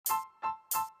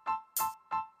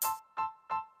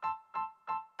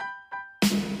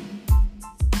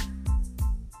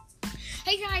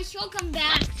Hey guys, welcome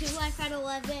back to Life at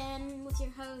 11 with your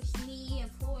host, me,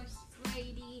 of course,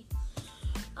 Brady.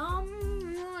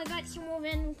 I got some more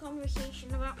random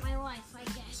conversation about my life, I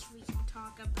guess we can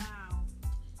talk about.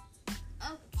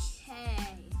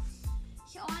 Okay,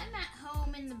 so I'm at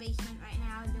home in the basement right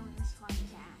now doing this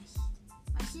podcast.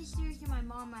 My sisters and my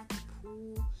mom at the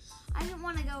pool. I didn't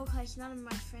want to go because none of my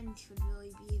friends would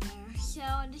really be there, so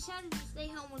I decided to stay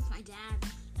home with my dad.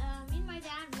 Me and my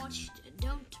dad watched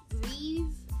Don't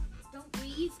Breathe.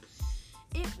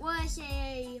 It was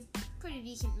a pretty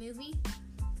decent movie.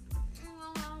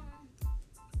 Well,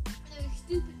 there were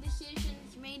stupid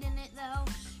decisions made in it, though.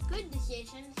 Good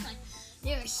decisions. Like,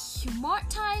 there were smart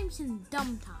times and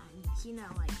dumb times. You know,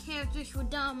 like, characters were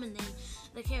dumb and then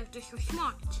the characters were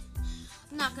smart.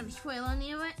 I'm not going to spoil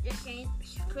any of it. Just saying,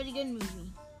 it's a pretty good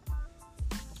movie.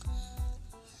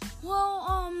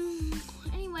 Well,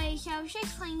 anyways, I was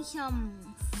just playing some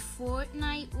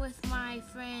Fortnite with my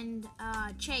friend,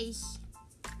 Chase.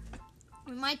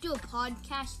 We might do a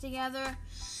podcast together.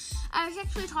 I was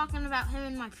actually talking about him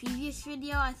in my previous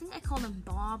video. I think I called him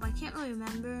Bob. I can't really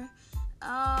remember.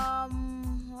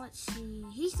 Let's see.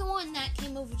 He's the one that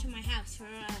came over to my house for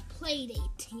a play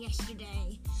date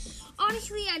yesterday.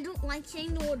 Honestly, I don't like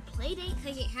saying the word play date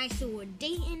because it has the word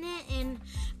date in it, and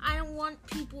I don't want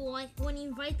people, like, when you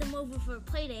invite them over for a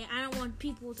play date, I don't want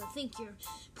people to think you're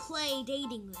play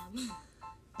dating them.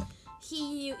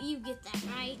 See, you get that,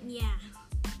 right? Yeah.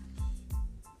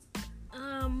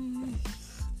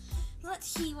 Let's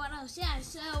see what else. Yeah,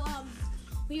 so,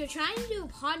 we were trying to do a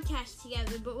podcast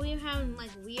together, but we were having,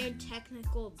 like, weird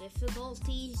technical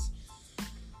difficulties.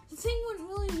 The thing wouldn't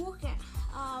really work out.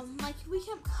 Like, we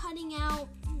kept cutting out.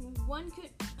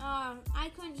 I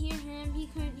couldn't hear him, he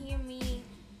couldn't hear me,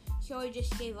 so I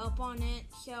just gave up on it.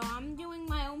 So I'm doing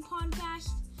my own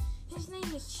podcast. His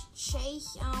name is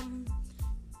Chase.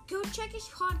 Go check his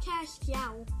podcast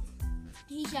out.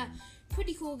 He's a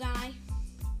pretty cool guy.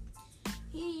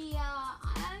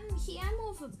 I'm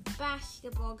more of a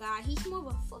basketball guy. He's more of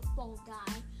a football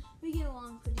guy. We get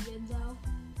along pretty good, though.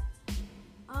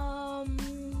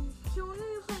 So when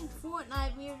we were playing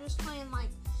Fortnite, we were just playing, like,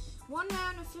 one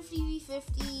round of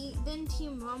 50v50, then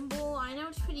Team Rumble. I know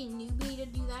it's pretty newbie to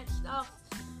do that stuff,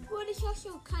 but it's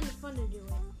also kind of fun to do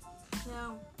it.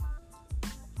 So,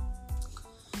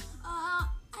 I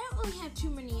don't really have too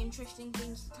many interesting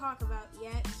things to talk about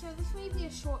yet, so this may be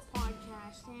a short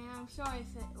podcast, and I'm sorry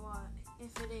if it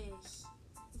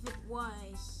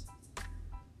was.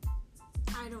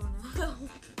 I don't know.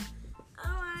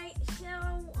 Alright, so,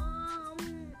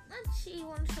 let's see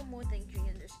some more things we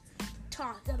can just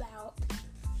talk about.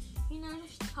 You know,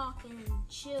 just talking and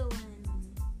chilling,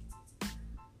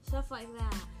 stuff like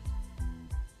that.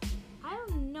 I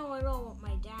don't know at all what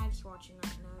my dad's watching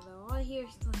right now, though. All I hear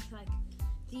is like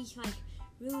these, like,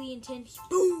 really intense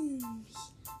booms,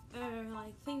 or,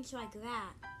 like, things like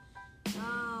that.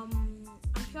 I'm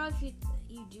sure if you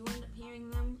do end up hearing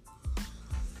them,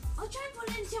 I'll try to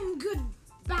put in some good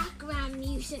background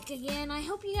music again. I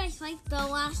hope you guys liked the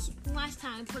last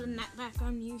time I put in that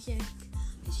background music.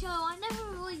 So I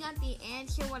never really got the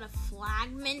answer what a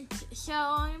flag meant, so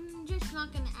I'm just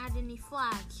not going to add any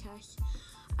flags because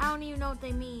I don't even know what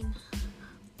they mean.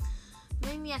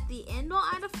 Maybe at the end I'll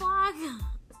add a flag.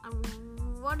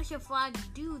 What does a flag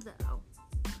do, though?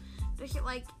 Does it,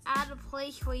 like, add a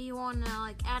place where you want to,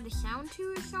 like, add a sound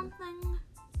to or something?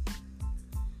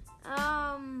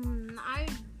 I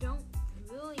don't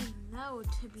really know,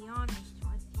 to be honest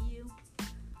with you.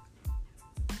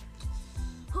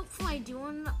 Hopefully I do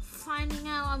end up finding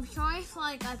out. I'm sorry if,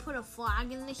 like, I put a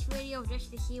flag in this video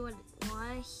just to see what it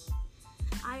was.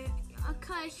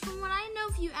 Because from what I know,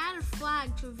 if you add a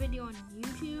flag to a video on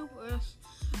YouTube or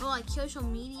like social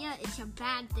media, it's a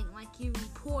bad thing. Like, you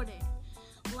report it.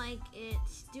 Like,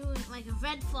 it's doing, like, a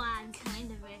red flag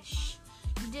kind of ish.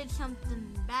 You did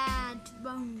something bad,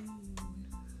 boom.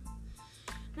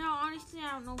 Now, honestly,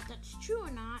 I don't know if that's true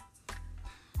or not.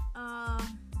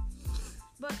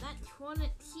 But that's what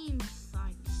it seems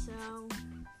like, so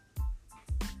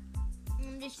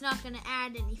I'm just not going to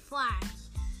add any flags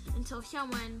until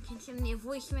someone can send me a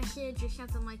voice message or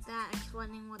something like that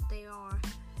explaining what they are.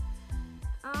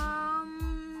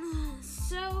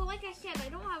 So, like I said, I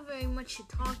don't have very much to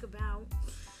talk about.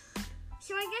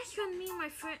 So I guess when me and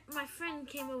my friend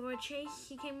came over, Chase,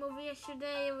 he came over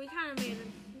yesterday, and we kind of made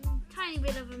a tiny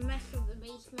bit of a mess of the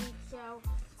basement, so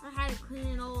I had to clean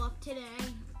it all up today.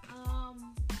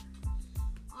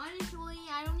 Honestly,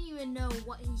 I don't even know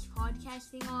what he's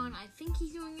podcasting on. I think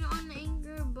he's doing it on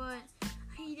Anchor, but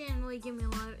he didn't really give me a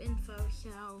lot of info,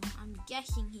 so I'm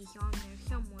guessing he's on there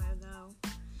somewhere, though.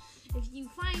 If you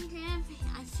find him,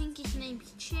 I think his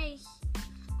name's Chase.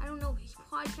 I don't know what his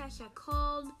podcasts are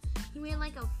called. He made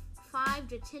like a 5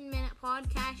 to 10 minute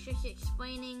podcast just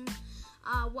explaining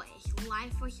what his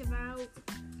life was about.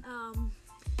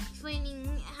 Explaining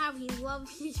how he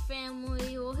loves his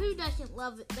family. Well, who doesn't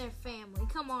love their family?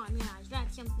 Come on, guys.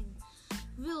 That's something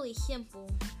really simple.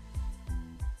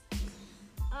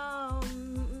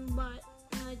 But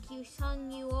like he was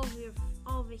telling you all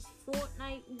of his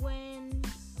Fortnite wins.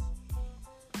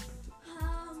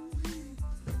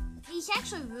 He's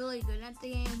actually really good at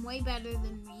the game, way better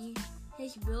than me.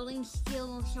 His building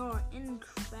skills are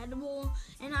incredible,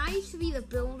 and I used to be the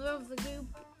builder of the group,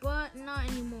 but not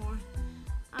anymore.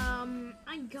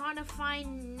 I gotta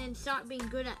find and start being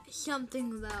good at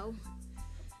something though.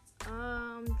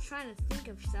 Trying to think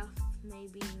of stuff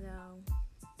maybe though,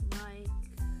 like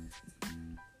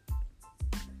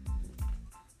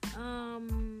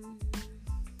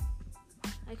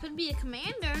I could be a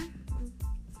commander.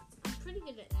 I'm pretty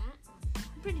good at that.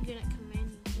 I'm pretty good at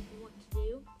commanding people what to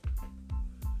do.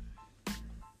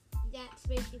 That's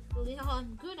basically all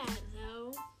I'm good at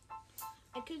though.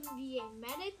 I could be a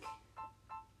medic.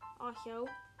 Also,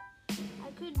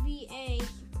 I could be a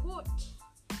support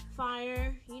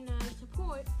fire,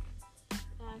 support.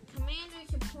 Commander,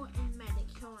 support, and medic,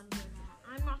 so I'm good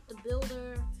at. I'm not the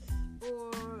builder,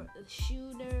 or the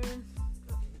shooter,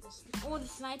 or the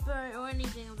sniper, or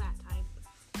anything of that type.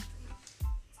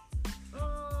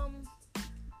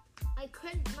 I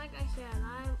couldn't, like I said,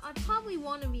 I probably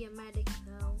want to be a medic,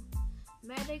 though.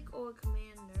 Medic or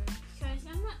commander. Because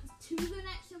I'm not too good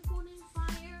at supporting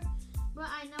fire, but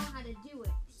I know how to do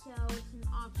it, so it's an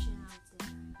option out there,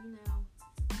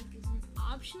 It's an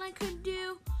option I could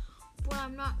do, but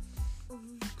I'm not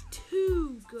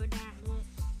too good at it.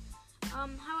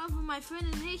 However, my friend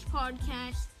in his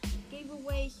podcast gave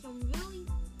away some really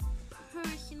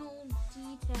personal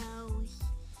details.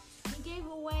 He gave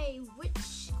away which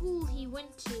school he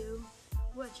went to,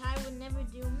 which I would never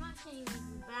do. I'm not saying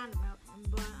anything bad about him,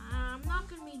 but I'm not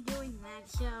going to be doing that,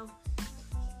 so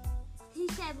he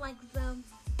said, like, the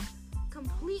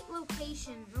complete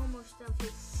location, almost, of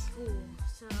his school.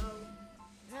 So,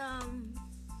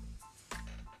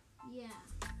 yeah.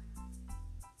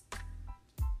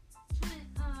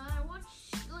 I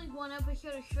watched, like, one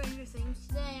episode of Stranger Things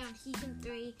today on Season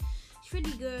 3. It's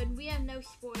pretty good. We have no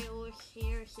spoilers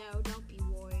here, so don't be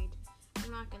worried.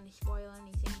 I'm not going to spoil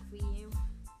anything for you.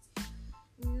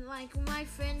 Like, my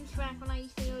friends back when I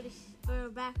used to go to, or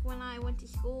back when I went to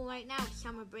school, right now it's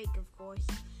summer break, of course.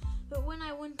 But when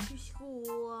I went to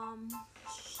school,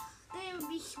 they would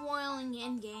be spoiling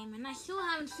Endgame, and I still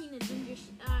haven't seen Avengers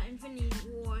Infinity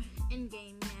War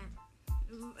Endgame yet.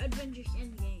 Avengers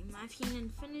Endgame. I've seen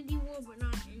Infinity War, but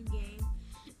not Endgame.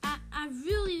 I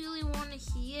really, really want to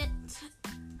see it,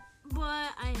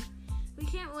 but we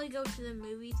can't really go to the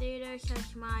movie theater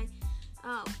because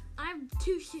I have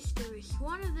two sisters.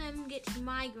 One of them gets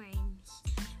migraines,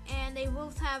 and they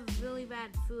both have really bad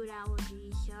food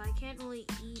allergies, so I can't really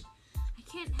eat. I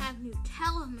can't have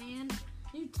Nutella, man.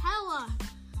 Nutella!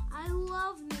 I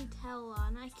love Nutella,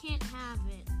 and I can't have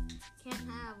it. Can't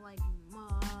have, like,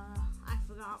 I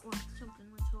forgot what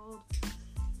something was called.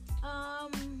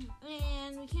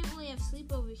 And we can't really have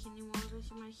sleepovers anymore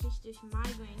because my sister's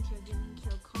migraines are getting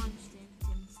so constant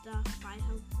and stuff. I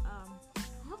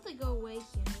hope they go away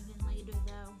sooner than later,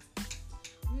 though.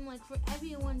 I mean, like, for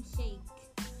everyone's sake.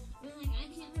 I mean, like, I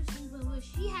can't have sleepovers.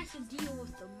 She has to deal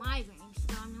with the migraines,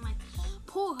 so I mean, like,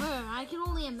 poor her. I can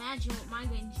only imagine what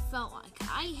migraines felt like.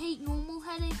 I hate normal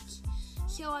headaches,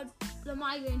 so the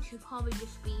migraines should probably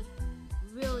just be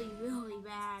really, really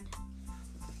bad.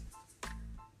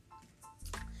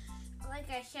 Like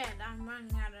I said, I'm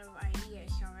running out of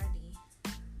ideas already.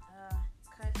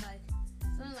 Cause like,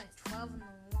 it's only like 12 in the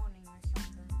morning or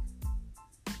something.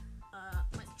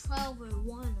 Like 12 or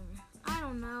 1 or, I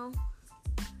don't know.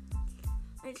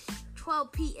 It's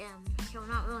 12 p.m., so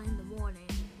not really in the morning.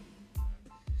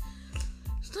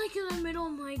 It's like in the middle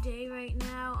of my day right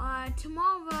now.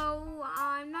 Tomorrow,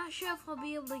 I'm not sure if I'll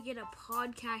be able to get a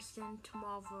podcast in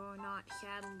tomorrow or not,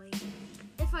 sadly.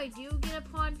 If I do get a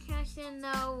podcast in,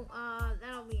 though,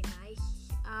 that'll be nice.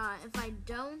 If I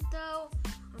don't, though,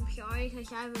 I'm sorry,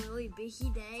 because I have a really busy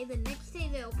day. The next day,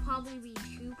 there'll probably be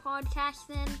 2 podcasts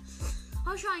in.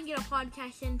 I'll try and get a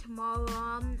podcast in tomorrow.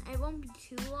 It won't be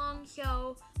too long,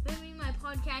 so maybe my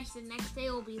podcast the next day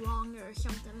will be longer or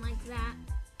something like that.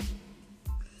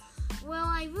 Well,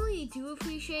 I really do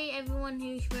appreciate everyone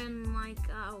who's been, like,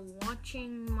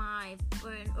 watching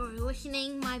or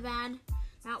listening, my bad.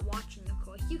 Not watching, of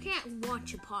course. You can't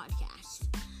watch a podcast.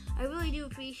 I really do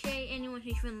appreciate anyone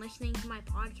who's been listening to my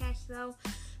podcast, though,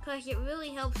 because it really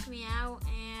helps me out,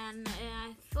 and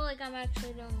I feel like I'm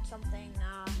actually doing something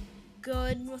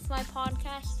good with my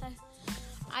podcast.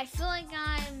 I feel like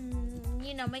I'm,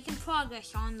 making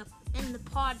progress in the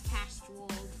podcast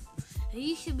world. It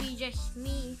used to be just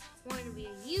me wanting to be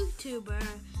a YouTuber,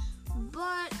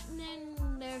 but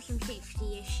then there's some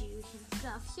safety issues and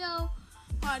stuff, so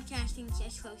podcasting's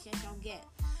as close as I'll get.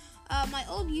 My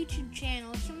old YouTube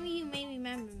channel, some of you may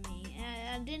remember me.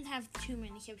 I didn't have too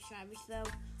many subscribers, though.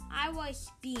 I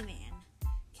was B-Man.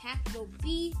 Capital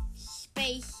B,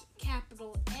 space,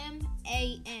 capital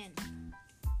M-A-N.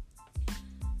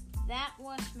 That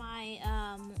was my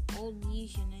old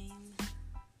username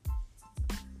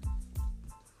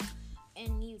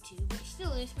in YouTube. It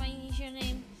still is my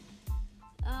username.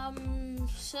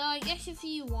 So I guess if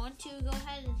you want to, go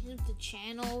ahead and hit the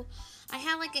channel. I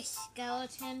have like a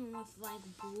skeleton with like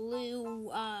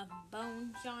blue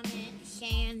bones on it,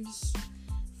 Sans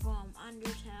from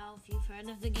Undertale, if you've heard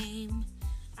of the game.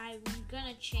 I'm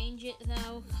gonna change it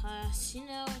though, cause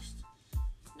it's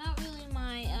not really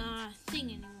my thing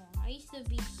anymore. I used to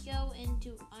be so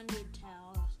into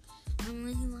Undertale.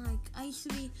 I used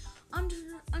to be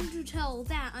Undertale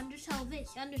that, Undertale this,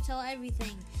 Undertale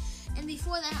everything. And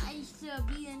before that, I used to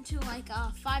be into like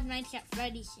Five Nights at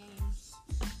Freddy's games.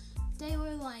 They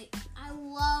were like, I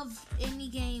love any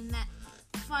game that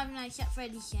Five Nights at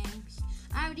Freddy's games.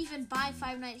 I would even buy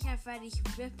Five Nights at Freddy's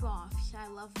rip-offs. I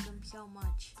love them so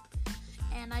much.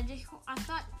 And I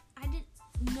thought, I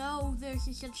didn't know there's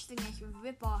a such thing as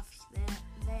rip-offs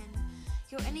then.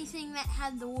 So anything that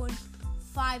had the word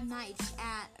Five Nights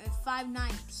at, or Five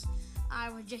Nights, I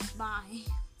would just buy.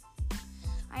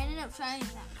 I ended up trying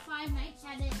that Five Nights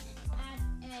at a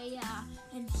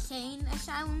Insane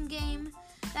Asylum game.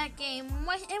 That game,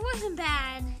 it wasn't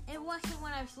bad. It wasn't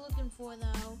what I was looking for,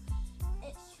 though.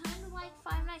 It's kind of like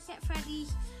Five Nights at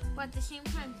Freddy's, but at the same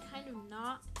time, kind of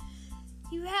not.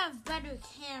 You have better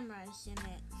cameras in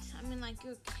it. I mean, like,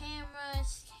 your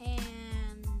cameras can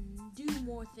do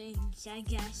more things, I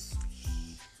guess.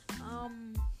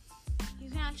 You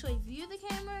can actually view the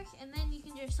cameras, and then you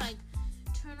can just, like,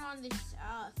 turn on this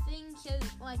thing, so,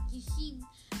 like, you see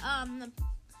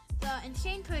the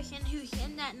insane person who's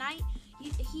in that night,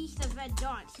 he's the red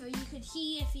dot, so you could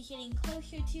see if he's getting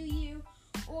closer to you,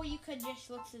 or you could just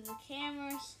look through the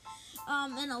cameras.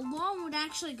 An alarm would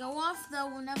actually go off,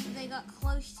 though, whenever they got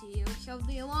close to you, so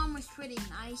the alarm was pretty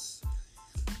nice.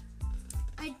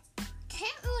 I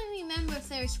can't really remember if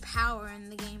there's power in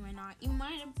the game or not. You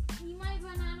might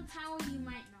run out of power, you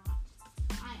might not.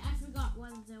 I forgot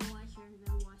whether there was or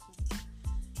there wasn't.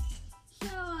 So,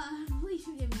 please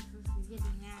forgive me for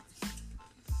forgetting that.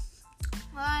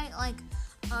 Alright, like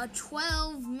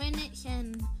 12 minutes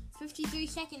and 53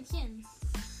 seconds in.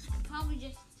 I probably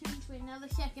just turned to another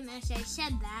second as I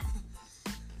said that.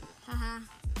 Haha.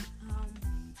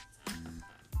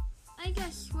 I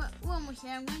guess what we'll say,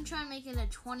 I'm going to try and make it a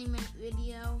 20-minute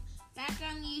video.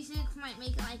 Background music might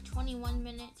make it like 21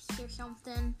 minutes or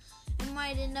something. It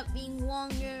might end up being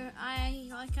longer.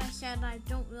 Like I said, I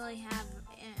don't really have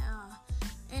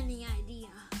any idea.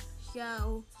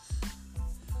 So,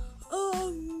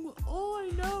 all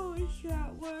I know is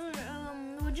that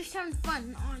we're just having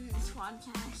fun on this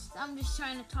podcast. I'm just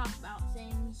trying to talk about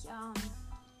things.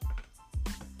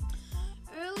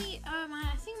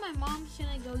 I think my mom's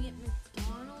gonna go get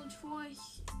McDonald's for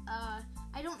us.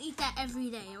 I don't eat that every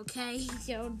day, okay?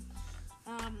 So,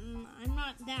 I'm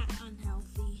not that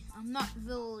unhealthy. I'm not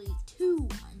really too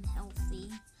unhealthy.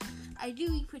 I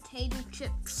do eat potato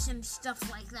chips and stuff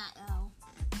like that, though.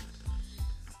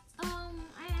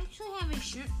 I actually have a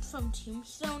shirt from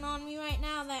Tombstone on me right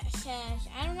now that says,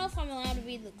 I don't know if I'm allowed to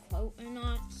read the quote or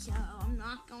not, so I'm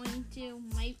not going to.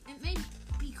 It may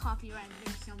be copyrighted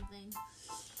or something.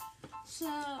 So,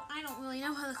 I don't really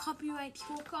know how the copyrights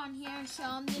work on here, so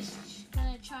I'm just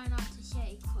gonna try not to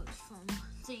say quotes from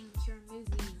things or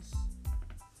movies.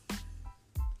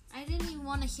 I didn't even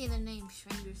want to say the name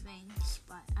Stranger Things,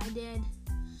 but I did.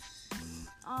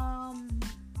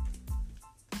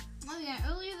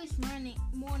 Earlier this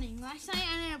morning, last night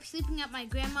I ended up sleeping at my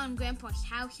grandma and grandpa's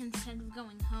house instead of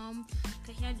going home,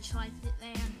 because I just liked it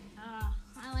there.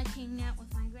 I like hanging out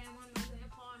with my grandma and my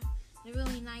grandpa. They're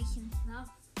really nice and stuff.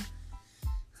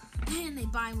 And they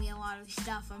buy me a lot of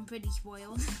stuff. I'm pretty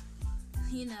spoiled.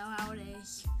 You know how it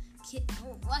is.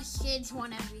 Us kids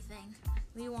want everything.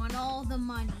 We want all the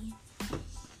money.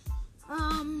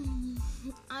 I'm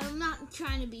not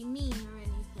trying to be mean or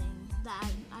anything.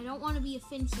 I don't want to be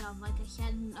offensive, like I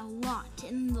said a lot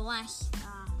in the last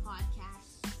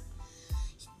podcast.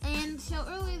 And so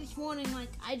earlier this morning,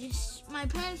 my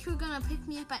parents were gonna pick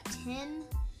me up at 10.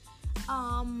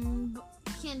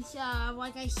 since,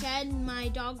 like I said, my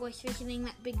dog was visiting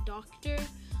that big doctor.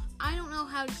 I don't know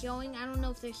how it's going. I don't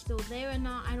know if they're still there or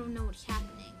not. I don't know what's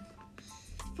happening.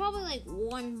 It's probably like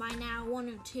 1 by now, 1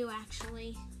 or 2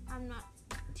 actually. I'm not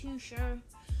too sure.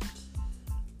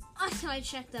 Last time I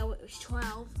checked though, it was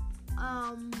 12.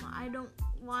 I don't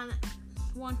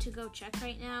want to go check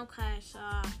right now because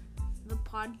the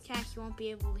podcast won't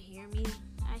be able to hear me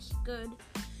as good.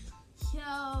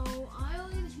 So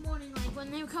early this morning, like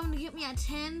when they were coming to get me at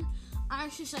 10, I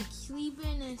was just like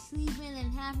sleeping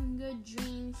and having good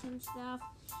dreams and stuff.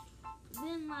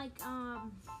 Then like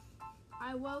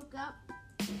I woke up.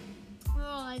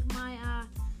 Well, like my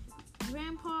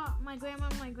grandma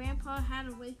and my grandpa had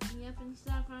to wake me up and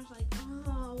stuff. I was like,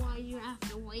 oh, why do you have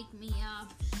to wake me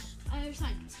up? I was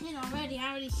like 10 already. I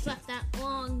already slept that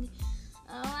long.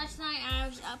 Last night I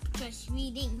was up just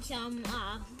reading some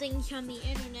things on the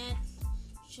internet,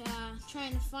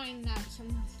 trying to find out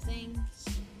some things.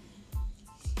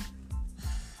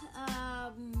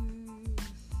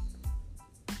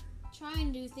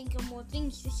 Trying to think of more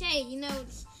things to say. You know,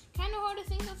 it's kind of hard to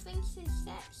think of things to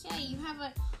say. You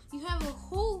have a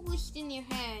whole list in your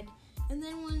head, and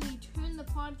then when you turn the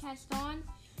podcast on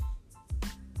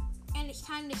and it's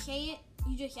time to say it,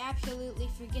 you just absolutely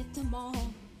forget them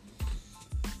all.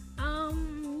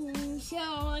 So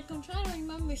like I'm trying to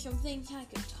remember some things I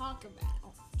could talk about.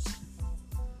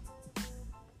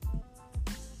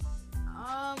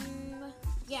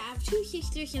 Yeah, I have 2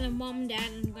 sisters and a mom, dad,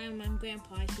 and grandma and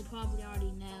grandpa, as you probably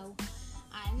already know.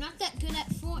 I'm not that good at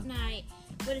Fortnite,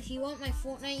 but if you want my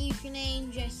Fortnite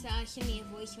username, just send me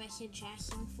a voice message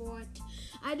asking for it.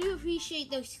 I do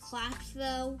appreciate those claps,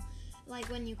 though, like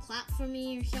when you clap for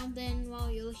me or something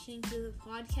while you're listening to the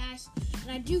podcast.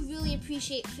 And I do really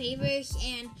appreciate favors,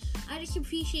 and I just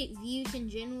appreciate views in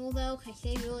general, though, because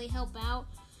they really help out.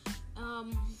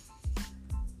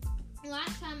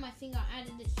 Last time I think I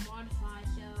added to Spotify,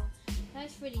 so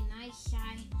that's pretty nice.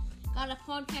 I got a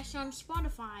podcast on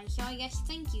Spotify, so I guess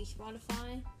thank you,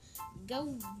 Spotify.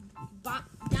 Go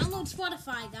download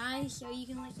Spotify, guys, so you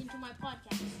can listen to my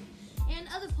podcast and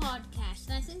other podcasts.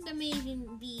 And I think there may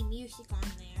even be music on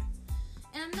there.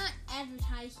 And I'm not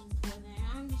advertising for them.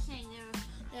 I'm just saying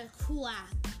they're a cool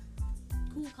app,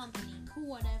 cool company, cool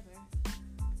whatever.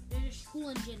 They're just cool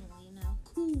in general, you know,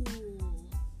 cool.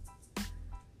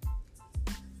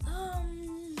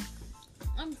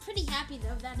 I'm pretty happy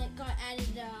though that it got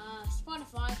added to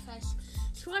Spotify, because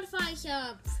Spotify's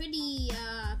a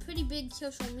pretty big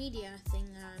social media thing.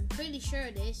 I'm pretty sure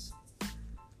it is.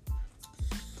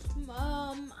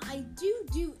 I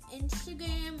do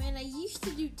Instagram, and I used to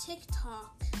do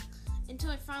TikTok until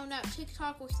I found out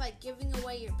TikTok was like giving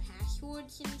away your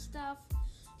passwords and stuff.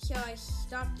 So I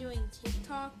stopped doing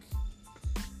TikTok.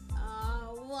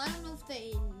 Well, I don't know if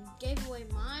they gave away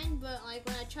mine, but like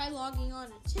when I tried logging on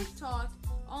to TikTok,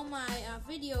 all my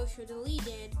videos were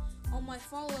deleted, all my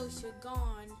follows were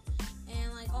gone,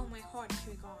 and like all my hearts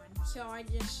were gone. So I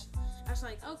was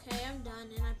like, okay, I'm done,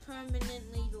 and I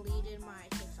permanently deleted my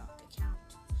TikTok account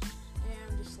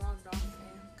and just logged off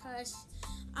there, cause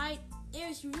it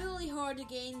was really hard to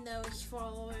gain those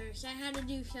followers. I had to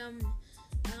do some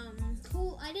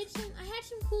I had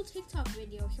some cool TikTok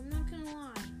videos, I'm not gonna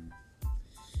lie.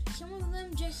 Some of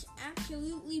them just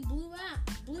absolutely blew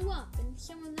up, and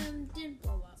some of them didn't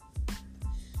blow up.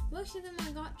 Most of them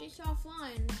I got just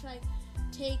offline. It's like,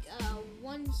 take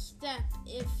one step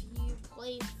if you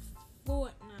play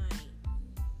Fortnite,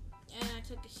 and I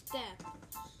took a step.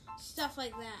 Stuff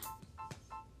like that.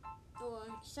 Or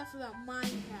stuff about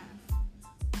Minecraft,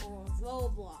 or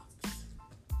Roblox.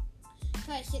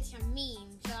 Because it's a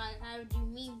meme, so I would do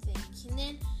meme things. And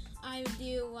then I would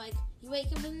do, like, you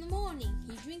wake up in the morning,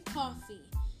 you drink coffee.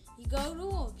 You go to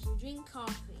work, you drink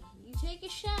coffee. You take a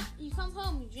shower, you come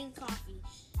home, you drink coffee.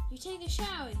 You take a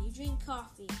shower, you drink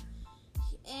coffee.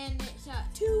 And it's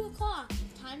 2 o'clock,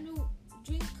 time to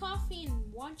drink coffee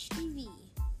and watch TV.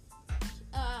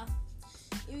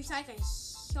 It was like a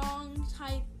song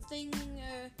type thing,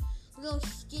 a little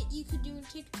skit you could do in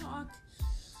TikTok.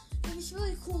 It was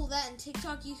really cool that in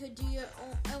TikTok you could do your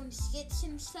own skits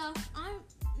and stuff. I'm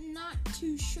not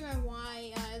too sure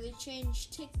why they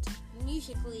changed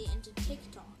Musical.ly into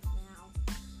TikTok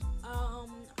now.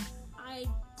 I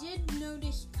did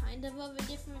notice kind of a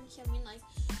difference. I mean, like,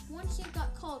 once it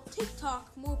got called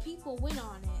TikTok, more people went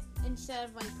on it instead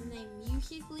of like the name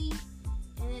Musical.ly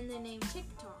and then the name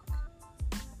TikTok.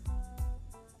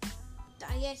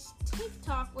 I guess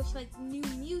TikTok was like new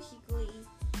Musical.ly,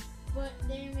 but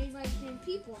they're made by the same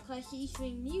people, because it used to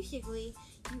be Musical.ly.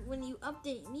 When you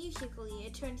update Musical.ly,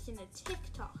 it turns into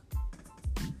TikTok.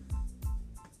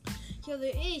 So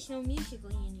there is no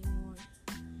Musical.ly anymore.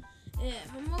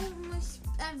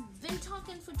 I've been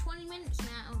talking for 20 minutes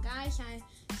now, guys. I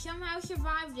somehow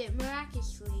survived it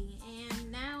miraculously,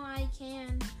 and now I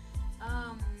can.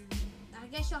 I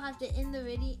guess I'll have to end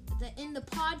the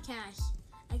podcast.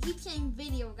 I keep saying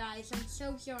video, guys. I'm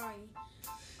so sorry.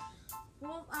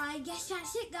 Well, I guess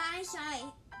that's it, guys. I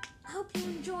hope you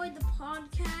enjoyed the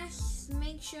podcast.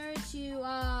 Make sure to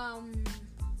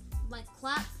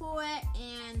clap for it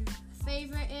and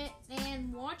favorite it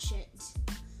and watch it.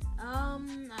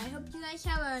 I hope you guys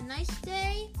have a nice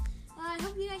day. I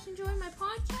hope you guys enjoy my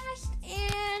podcast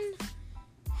and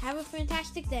have a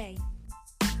fantastic day.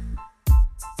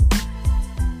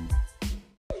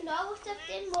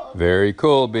 Very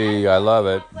cool, B. I love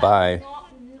it. Bye.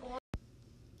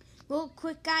 Real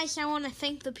quick, guys, I want to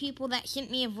thank the people that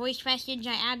sent me a voice message.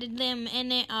 I added them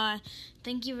in it.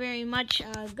 Thank you very much.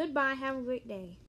 Goodbye. Have a great day.